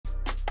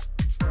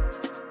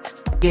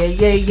Yeah,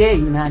 yeah, yeah,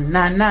 na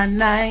na na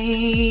na,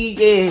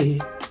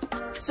 yeah.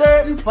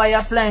 Certain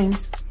fire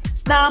flames,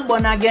 now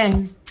born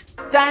again.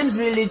 Times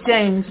really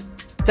change.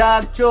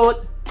 Talk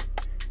truth,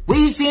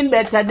 we've seen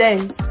better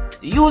days. The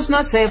youth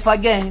not safe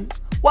again.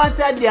 What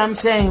a damn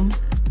shame.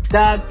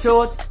 Talk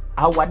truth,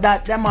 how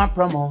that them are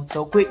promote.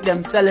 So quick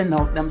them selling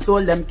out, them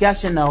sold them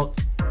cashing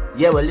out.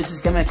 Yeah, well this is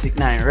Kinetic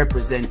 9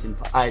 representing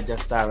for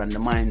iJustar and the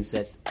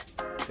mindset.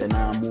 Then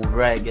I move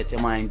right, get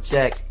your mind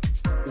checked.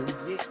 Ooh,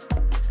 yeah.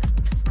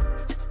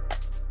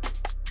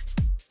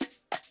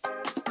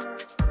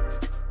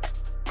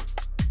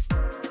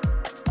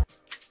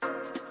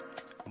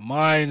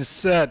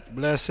 Mindset,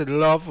 blessed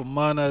love,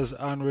 manners,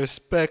 and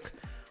respect.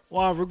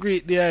 Want to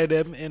greet the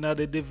item in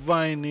the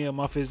divine name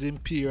of His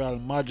Imperial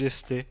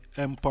Majesty,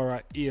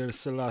 Emperor Haile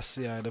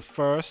Selassie I,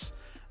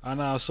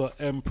 and also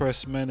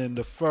Empress Menen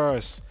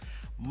I,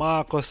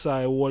 Marcus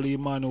I, Holy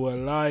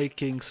Emmanuel I,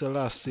 King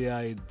Selassie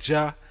I,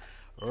 Jah,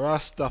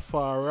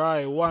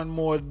 Rastafari. One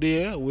more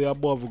day, we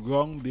above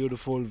ground,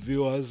 beautiful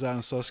viewers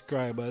and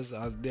subscribers,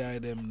 as the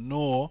item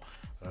know,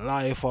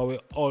 life our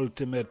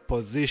ultimate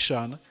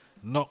position.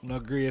 Not no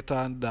greater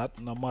than that,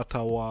 no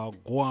matter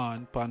what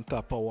guan, pan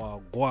top of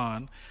what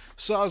guan.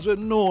 So as we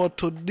know,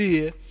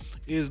 today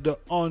is the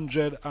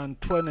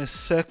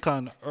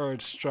 122nd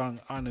Earth Strong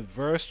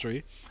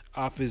anniversary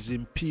of His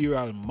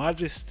Imperial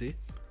Majesty,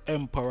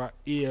 Emperor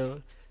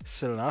Haile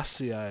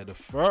Selassie I.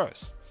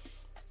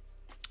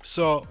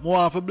 So, I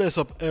want to bless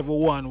up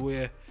everyone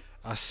where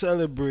I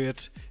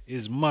celebrate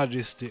His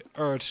Majesty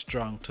Earth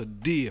Strong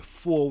today,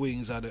 4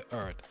 wings of the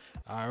earth.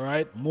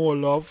 Alright, more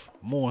love,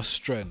 more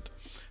strength.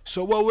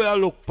 So what we are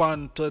look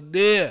upon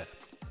today,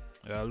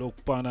 we are look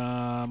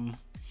upon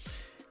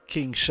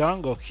King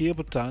Shango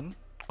Capleton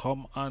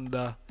come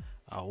under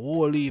a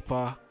whole heap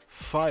of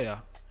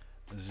fire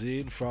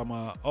from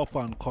a up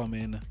and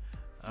coming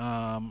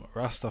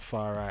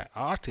Rastafari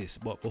artist.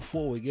 But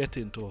before we get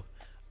into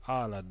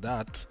all of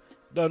that,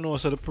 don't know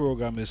so the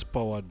program is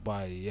powered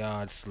by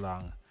Yard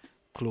Slang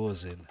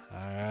Clothing.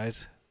 Alright.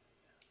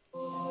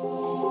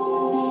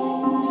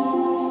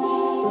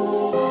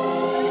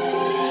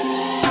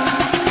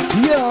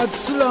 Yard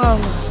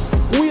Slang,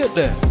 wait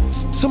there.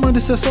 Somebody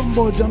say something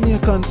about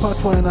Jamaican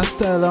patois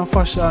style and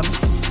fashion.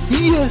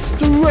 Yes,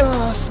 the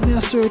Ras. Me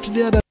a search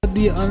the other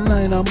day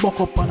online and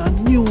buck up on a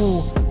new,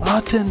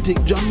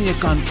 authentic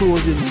Jamaican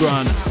clothing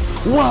brand.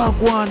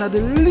 Wagwan are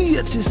the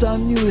latest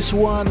and newest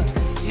one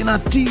in a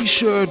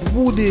t-shirt,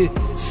 hoodie,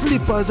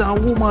 slippers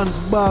and woman's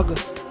bag.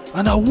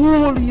 And a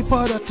whole heap of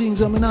other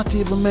things I may not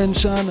even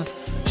mention.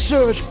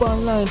 Search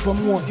online for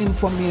more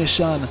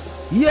information.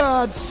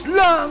 Yard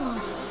Slang.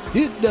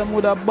 Hit them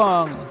with a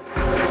bang.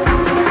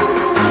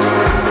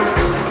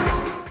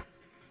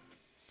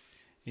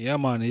 Yeah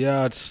man,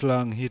 Yard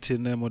Slang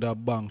hitting them with a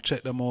bang.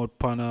 Check them out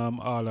on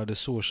all of the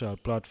social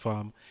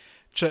platform.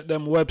 Check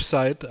them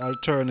website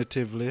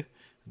alternatively.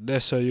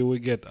 That's how you will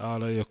get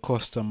all of your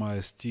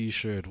customized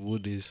t-shirt,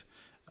 hoodies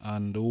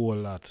and the whole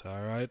lot.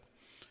 Alright.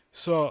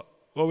 So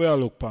what we are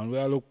look upon? We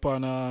are look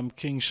upon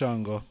King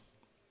Shango,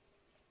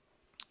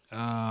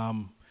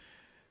 Fireman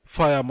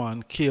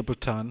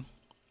Capleton.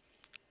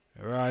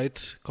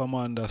 Right, come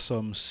under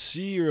some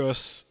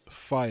serious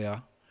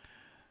fire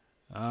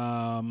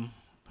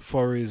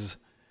for his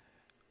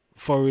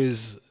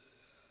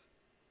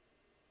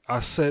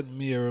St.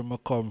 Mary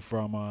come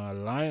from a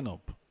lineup.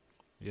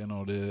 You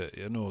know the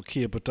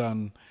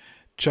Capleton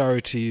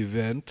charity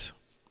event.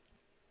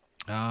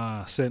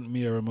 St.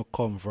 Mary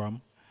come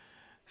from.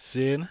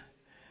 Seeing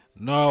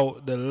now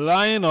the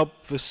lineup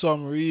for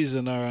some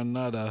reason or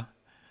another.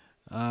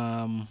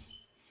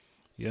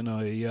 You know,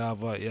 you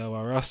have a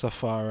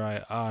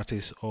Rastafari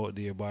artist out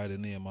there by the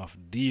name of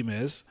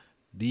Dmedz.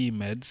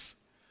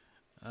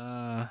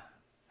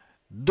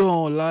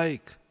 Don't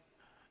like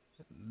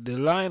the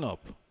lineup,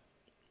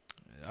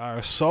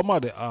 or some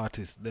of the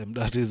artists them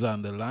that is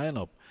on the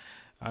lineup,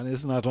 and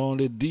it's not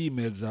only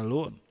Dmedz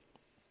alone.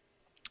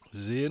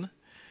 Zin,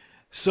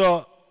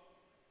 so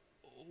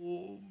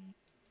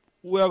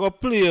we are gonna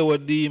play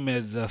what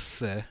Dmedz just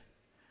say.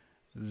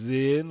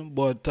 Zin,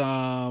 but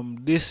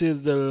this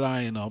is the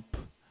lineup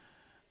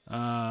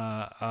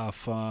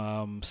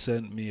of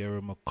St. Mary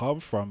come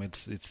from.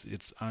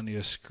 It's on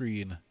your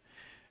screen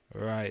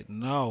right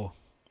now.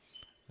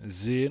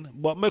 Zin,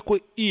 but make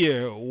we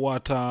hear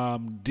what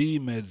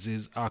Dmedz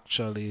is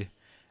actually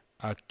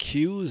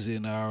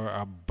accusing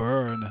or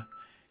burn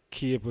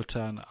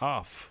Capleton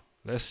of.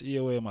 Let's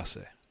hear what I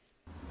say.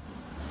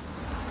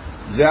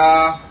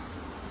 Jah,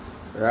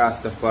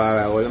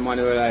 Rastafari, all the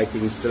money we like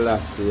in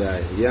Selassie,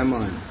 yeah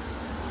man.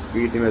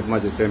 Greet him as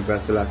much as Emperor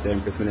Selassie,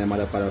 Empress Menen,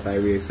 Mother, Father of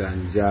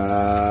Iration,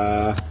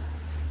 Jah,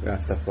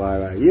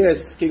 Rastafari.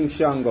 Yes, King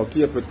Shango,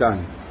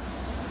 Capleton.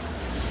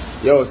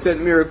 Yo,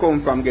 St. Mary come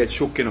from get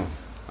shook, you know,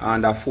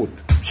 under foot.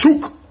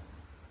 Shook!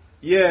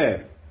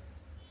 Yeah.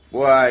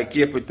 Boy,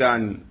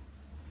 Capleton,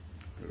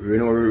 you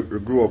know, we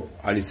grew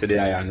up, at least the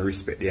eye and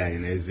respect the eye,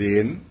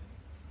 you know,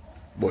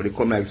 but they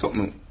come like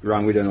something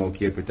wrong with you now,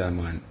 Capleton,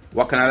 man.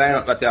 What kind of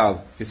lineup that you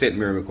have, if St.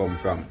 Mary come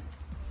from?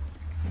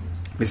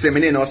 I say I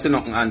didn't know say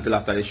nothing until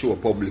after the show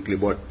publicly,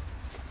 but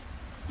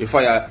the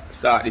fire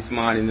start this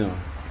morning, you know.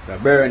 It's a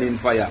burning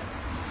fire.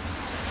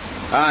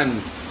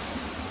 And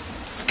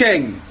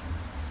Skeng,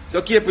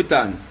 so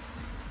Capleton,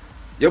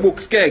 you book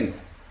Skeng,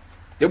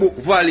 you book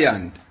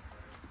Valiant,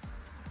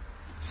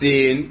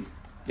 seeing,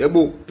 you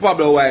book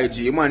Pablo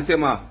YG, man say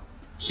ma,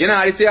 you know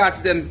how they say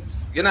artists them,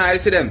 you know how they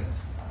say them?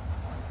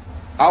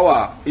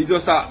 It's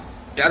just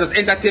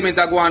entertainment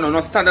that go on,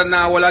 no standard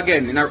now all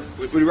again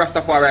with the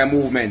Rastafari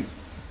movement.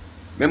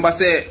 Remember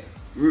say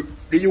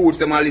the youths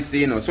them all listen,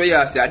 you know. So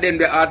yeah, say then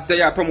the artists say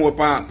you promote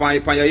pan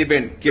your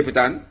event,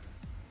 Capleton.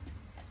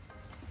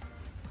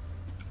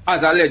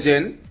 As a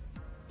legend,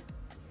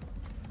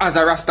 as a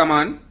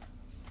Rastaman.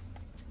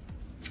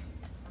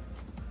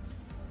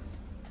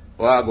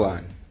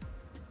 Wagwan.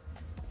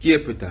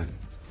 Capleton.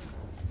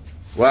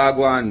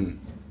 Wagwan.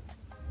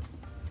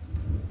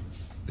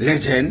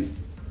 Legend.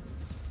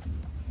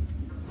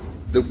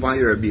 Look upon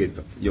your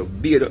beard. Your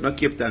beard up no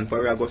Capleton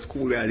for I go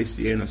school where this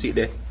year, you know, see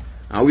there.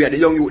 And we are the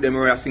young youth them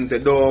where sing say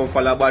don't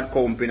follow bad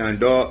company and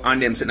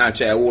them say not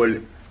try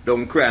hold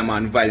down crime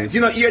and violence.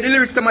 You know hear the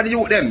lyrics them of the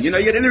youth them. You know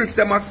hear the lyrics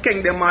them of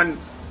Skeng them and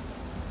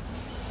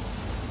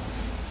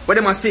what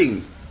them a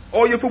sing.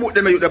 All you put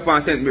them youth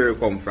upon St. Mary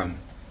come from.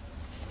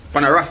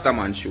 From a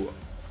Rastaman show.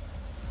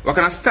 What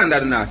kind of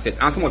standard in our set?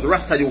 And so much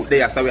Rasta youth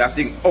there so we are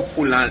sing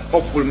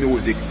upful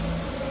music.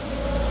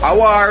 A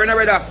war, you know,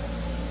 brother.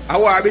 A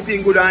war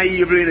between good and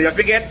evil, you know, you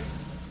forget?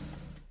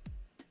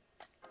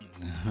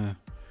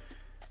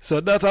 So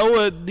that's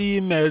what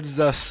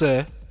Dmedz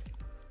say.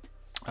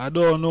 I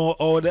don't know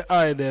how the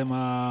eye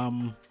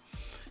them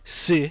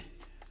say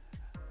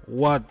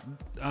what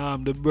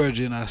the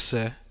Virgin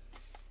say.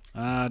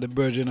 The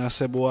Virgin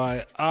say,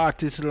 boy,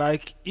 artists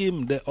like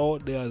him, they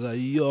out there as a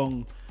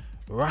young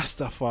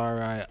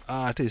Rastafari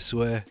artist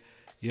where,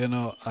 you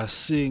know, I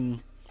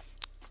sing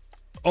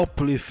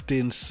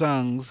uplifting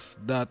songs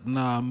that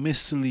now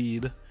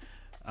mislead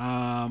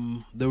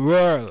the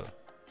world.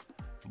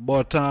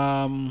 But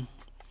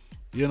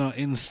you know,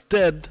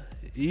 instead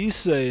he's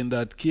saying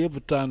that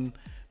Capleton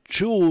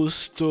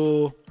choose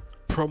to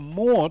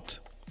promote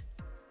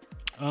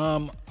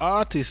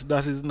artists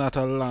that is not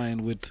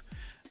aligned with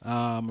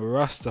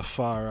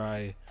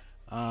Rastafari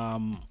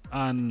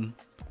and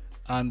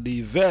the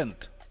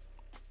event.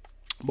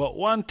 But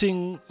one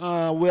thing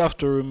we have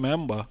to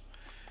remember,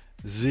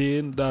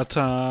 Zane, that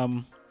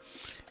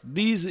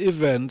these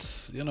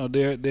events, you know,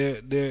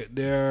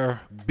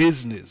 they're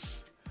business,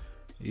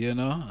 you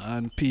know,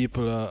 and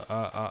people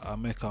are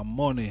making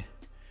money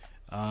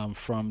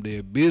from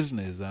their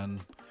business,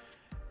 and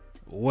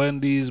when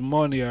these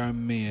money are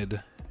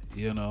made,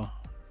 you know,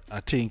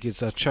 I think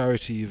it's a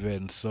charity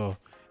event, so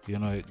you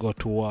know it go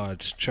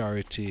towards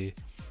charity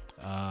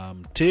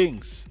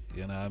things,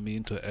 you know what I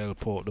mean, to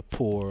help out the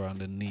poor and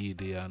the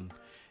needy, and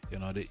you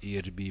know, the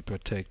age be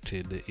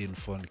protected, the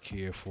infant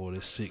care for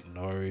the sick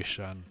nourish,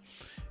 and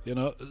you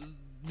know,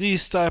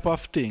 these type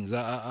of things.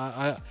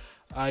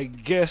 I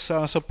guess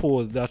I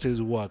suppose that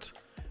is what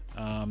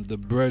the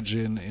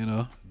Virgin, you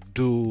know,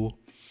 do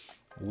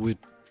with,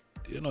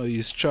 you know,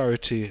 his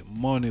charity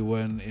money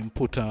when he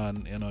put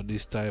on, you know,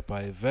 this type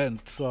of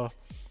event. So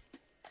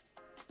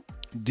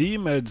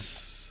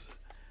Dmedz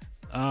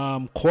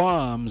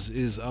qualms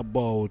is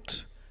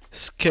about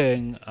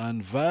Skeng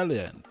and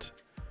Valiant.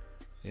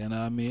 You know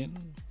what I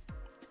mean?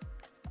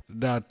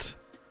 That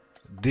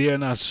they're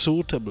not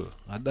suitable.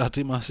 And that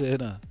he must say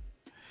that.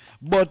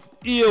 But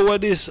here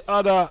what this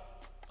other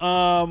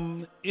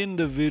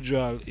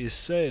individual is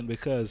saying,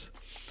 because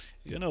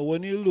you know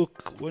when you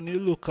look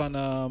on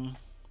the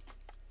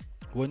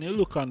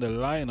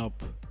lineup,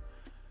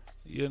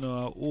 you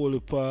know,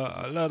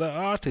 a lot of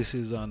artists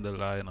is on the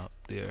lineup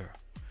there,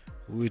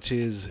 which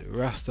is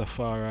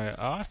Rastafari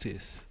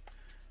artists.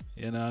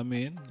 You know what I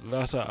mean? A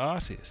lot of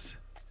artists.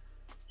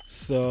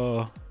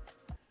 So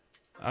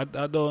I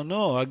don't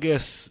know. I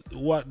guess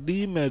what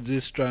Dmedz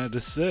is trying to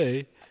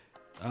say,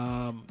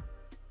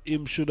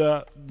 him should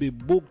be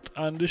booked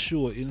on the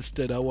show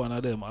instead of one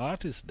of them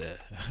artists there.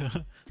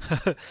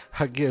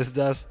 I guess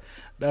that's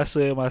what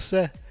I must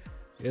say.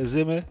 You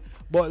see me?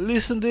 But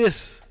listen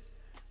this.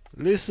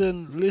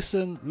 Listen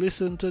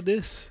to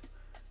this.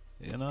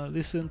 You know,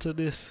 listen to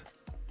this.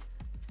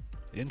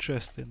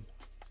 Interesting.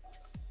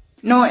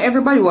 No,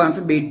 everybody want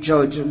to be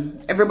judge.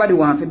 Everybody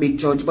want to be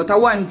judge. But I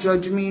want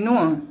judge me,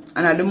 no.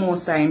 And I the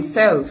Most High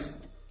himself.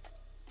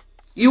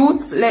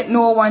 Youths, let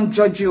no one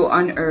judge you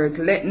on earth.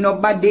 Let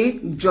nobody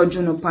judge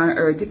you upon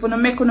earth. If you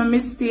don't make no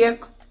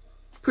mistake,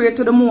 pray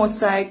to the Most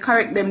High,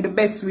 correct them the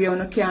best way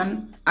you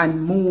can,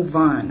 and move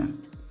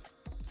on.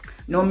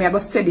 Now, me I go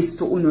say this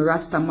to Uno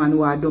Rastaman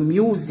who do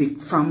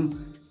music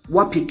from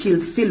Wapi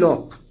Kill Fill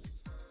Up.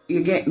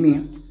 You get me?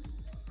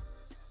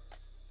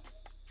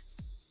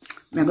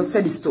 Me I go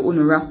say this to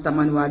Uno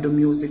Rastaman who do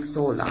music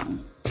so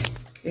long.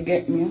 You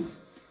get me?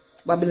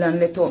 Babylon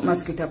let out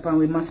mosquito pan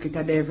with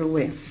mosquito there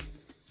everywhere.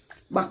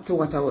 Back to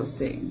what I was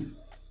saying.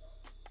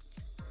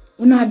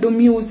 Una do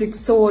music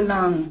so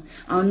long,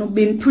 and you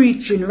been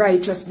preaching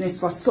righteousness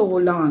for so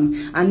long,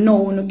 and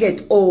now you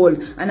get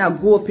old, and I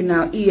go up in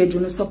our age,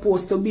 you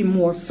supposed to be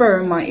more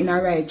firmer in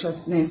our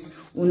righteousness.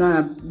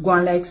 Una go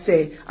and like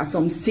say,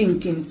 some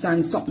sinking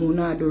sand, something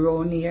una do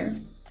around here.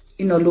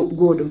 It no look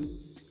good.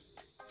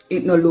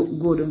 It no look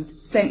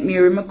good. St.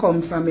 Mary me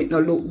come from, it no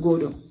look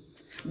good.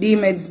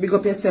 Dmedz, big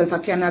up yourself. I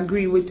can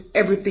agree with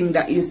everything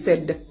that you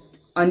said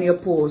on your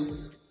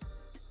post.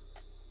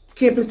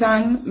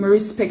 Capleton, I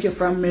respect you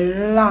from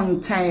a long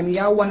time.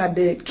 You're one of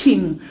the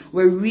king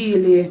who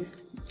really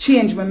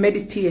changed my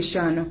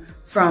meditation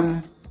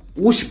from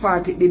which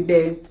part it did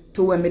there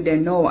to where me there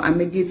now. And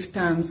me give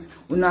thanks.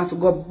 You don't have to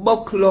go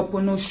buckle up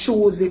on no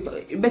shoes.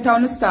 You better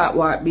want to start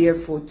walk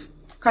barefoot.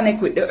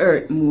 Connect with the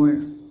earth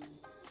more.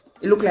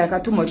 It look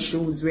like too much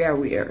shoes we are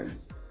wear.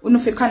 You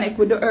have to connect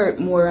with the earth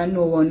more and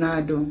know what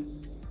I do.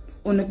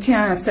 You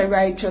can't say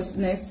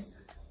righteousness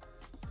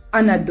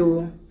and I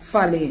do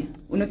folly.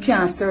 You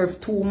can't serve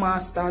two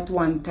masters at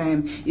one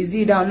time. It's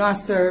either not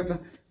serve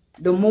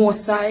the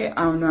Most High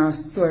or not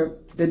serve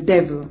the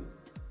devil.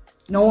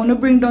 Now when you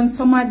bring down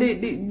some of the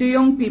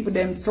young people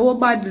them so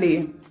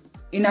badly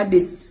in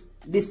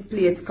this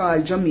place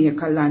called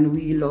Jamaica land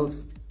we love.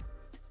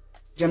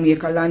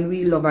 Jamaica land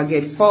we love, I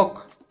get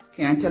fuck.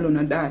 Can't tell you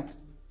no that.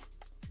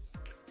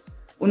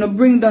 When you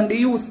bring down the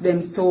youths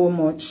them so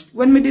much.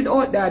 When me did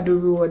out there the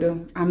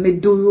road, and me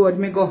do road,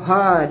 me go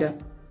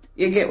hard.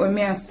 You get what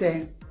me I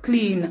say?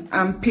 Clean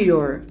and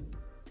pure,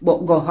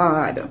 but go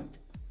hard.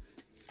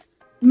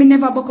 Me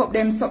never buck up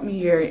them something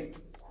here.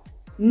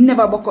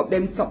 Never buck up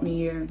them something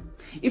here.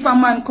 If a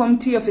man come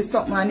to you for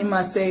something and he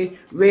must say,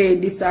 Ray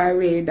this or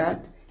Ray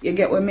that, you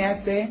get what me I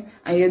say?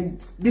 And you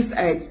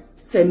decide,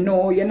 say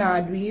no, you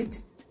not do it.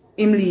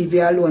 Him leave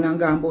you alone and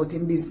go about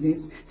in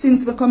business.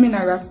 Since we come in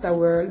a Rasta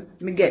world,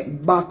 me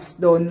get box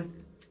done,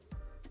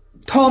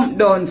 thump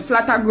done,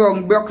 flatter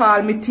ground, broke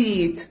all my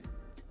teeth.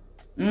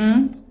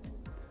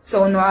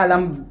 So now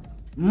I'm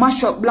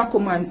mash up black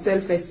woman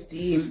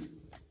self-esteem.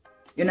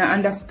 You know,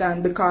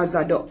 understand, because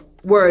of the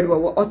word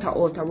what we utter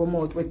out our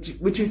mouth,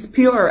 which is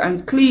pure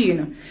and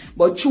clean.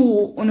 But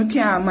true, you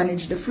can't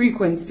manage the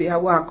frequency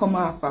of what come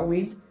off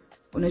away.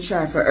 You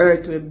try for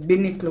earth with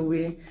binicle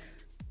way.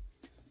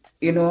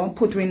 You know,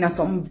 put we in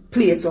some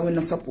place where we're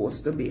not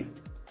supposed to be.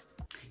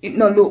 It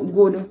no look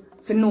good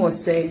for no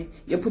say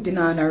you're putting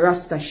on a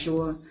Rasta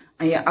show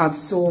and you have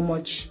so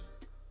much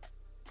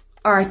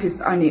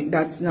artists on it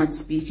that's not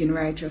speaking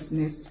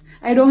righteousness.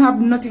 I don't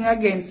have nothing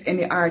against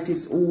any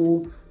artists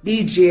who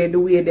DJ the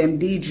way them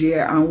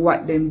DJ and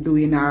what them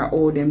doing or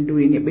how them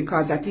doing it,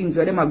 because the things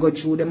where them a go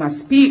through them a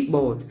speak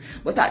about.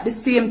 But at the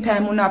same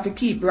time, we have to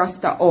keep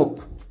Rasta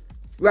up.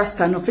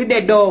 Rasta no fi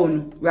dey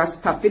down,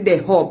 Rasta fi dey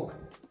up.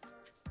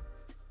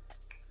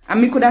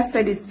 And me could have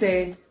said this,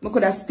 say, me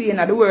could have stayed in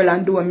the world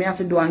and do what me have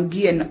to do and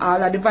gain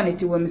all of the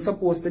vanity what me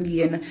supposed to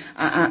gain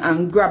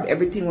and grab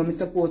everything what me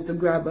supposed to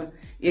grab.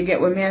 You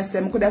get what me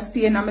say? Me could have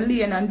stayed in my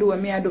lane and do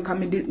what me I do, because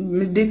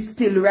me did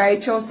still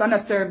righteous and I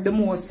serve the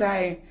Most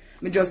High.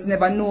 Me just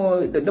never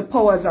know the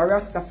powers of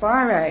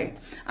Rastafari.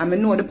 And me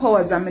know the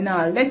powers and me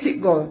not let it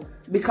go,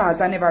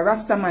 because I never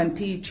Rasta man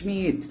teach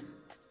me it.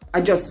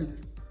 I just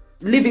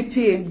live it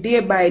here day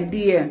by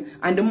day,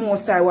 and the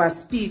Most High will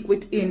speak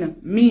within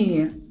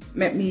me.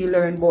 Make me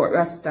learn about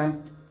Rasta.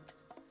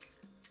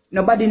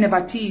 Nobody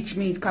never teach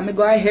me. Can me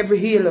go a heavy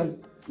hill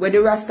where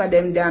the Rasta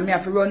them there, me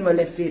have to run well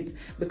left it.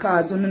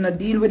 Because we don't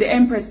deal with the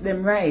Empress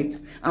them right.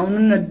 And we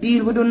don't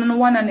deal with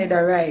one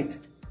another right.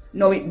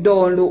 No, it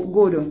don't look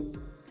good.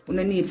 We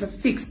don't need to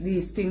fix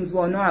these things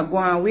we not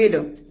going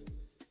with.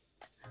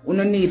 We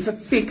don't need to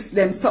fix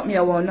them something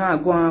we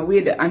not going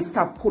with and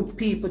stop put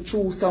people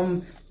through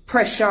some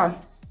pressure.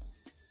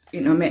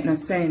 It don't make no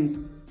sense.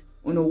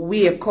 We don't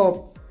wake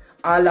up.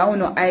 All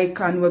our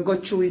icon, we go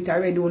through it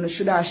already. We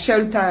should have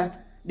shelter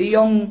the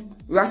young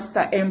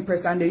Rasta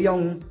Empress and the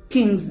young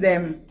kings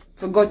them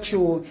for go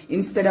through,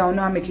 instead of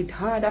now make it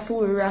harder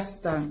for we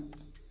Rasta.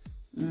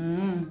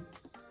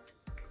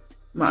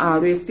 I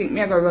always think me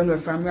I go run away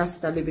from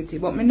Rasta liberty,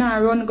 but me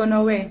not run gone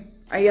away.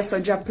 I just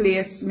a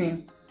place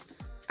me.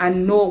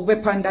 And no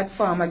weapon that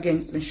form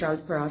against me shall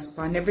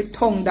prosper, and every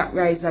tongue that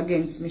rise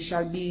against me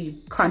shall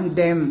be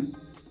condemned.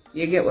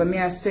 You get what me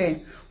I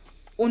say?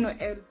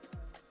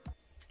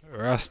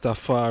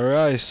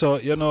 Rastafari. So,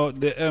 you know,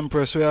 the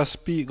Empress we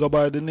speak go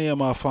by the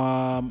name of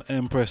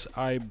Empress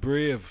I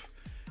Brave.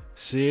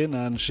 Seeing,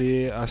 and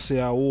I say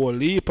a whole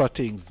heap of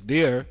things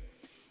there.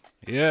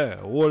 Yeah, a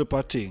whole heap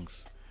of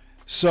things.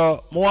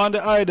 So, I want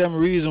to eye them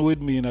reason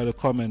with me in the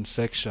comment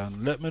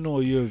section. Let me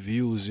know your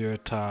views, your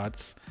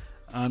thoughts,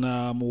 and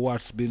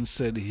what's been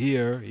said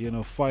here. You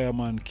know,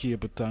 Fireman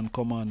Capleton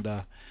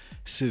Commander,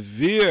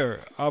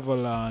 severe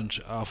avalanche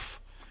of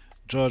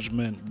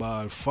judgment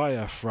ball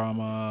fire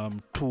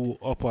from two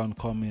up and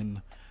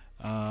coming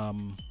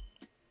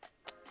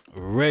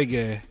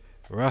reggae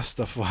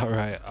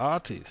Rastafari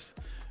artists.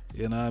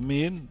 You know what I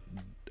mean?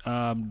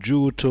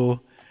 Due to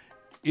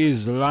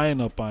his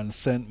lineup and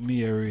St.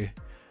 Mary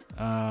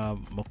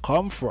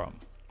come from.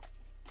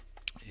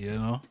 You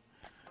know?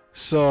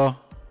 So,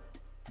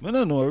 I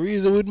don't know,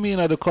 reason with me in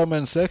the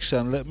comment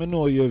section. Let me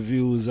know your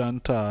views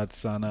and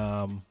thoughts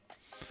on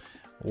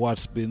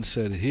what's been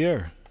said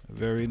here.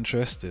 Very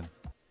interesting.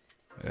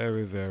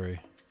 Very, very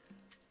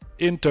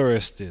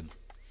interesting.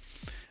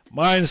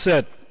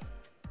 Mindset.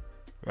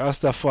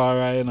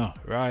 Rastafari, you know,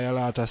 Royal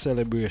Art of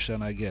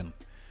Celebration again.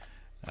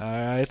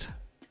 Alright?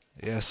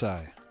 Yes,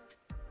 I.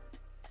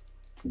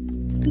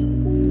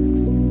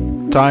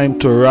 Time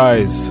to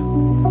rise.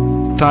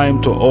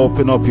 Time to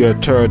open up your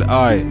third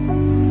eye.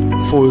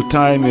 Full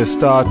time you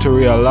start to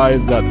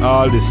realize that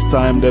all this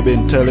time they've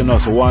been telling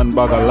us one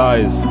bag of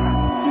lies.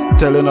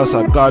 Telling us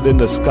a God in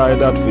the sky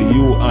that for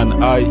you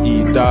and I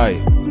he die.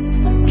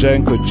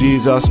 Jenko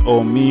Jesus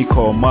or meek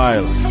or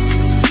mild.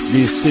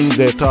 These things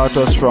they taught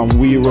us from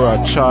we were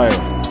a child.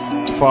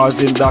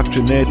 False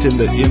indoctrinating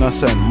the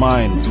innocent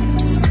minds.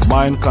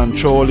 Mind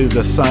control is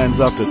the signs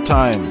of the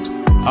time.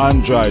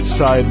 Android,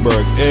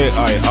 cyborg,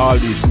 AI, all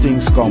these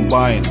things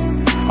combined.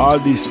 All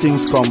these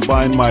things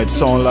combined might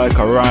sound like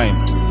a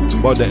rhyme,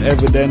 but the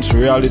evidence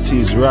reality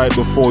is right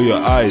before your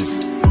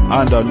eyes.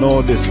 Under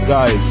no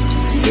disguise,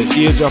 the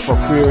age of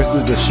Aquarius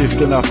is the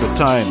shifting of the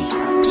time.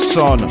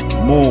 Sun,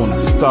 moon,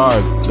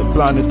 stars, the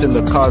planet in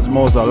the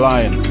cosmos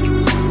align.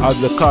 As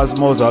the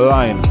cosmos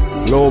align,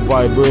 low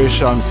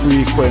vibration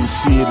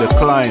frequency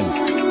decline.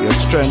 You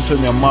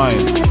strengthen your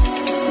mind.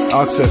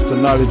 Access to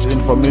knowledge,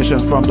 information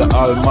from the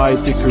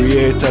Almighty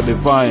Creator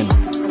Divine.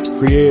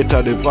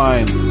 Creator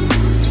Divine.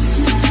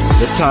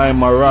 The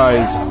time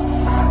arise.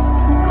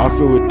 I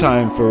feel with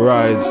time for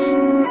rise.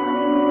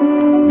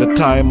 The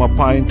time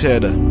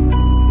appointed,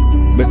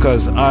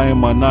 because I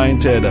am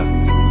anointed.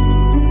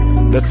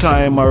 The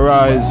time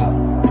arise.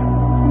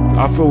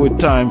 I feel with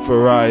time for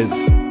rise.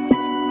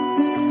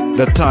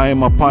 The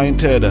time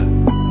appointed,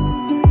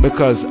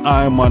 because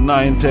I am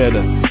anointed.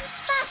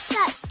 Smash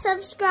that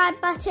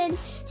subscribe button.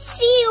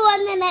 See you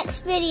on the next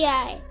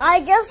video.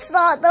 I just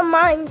start the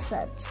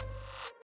mindset.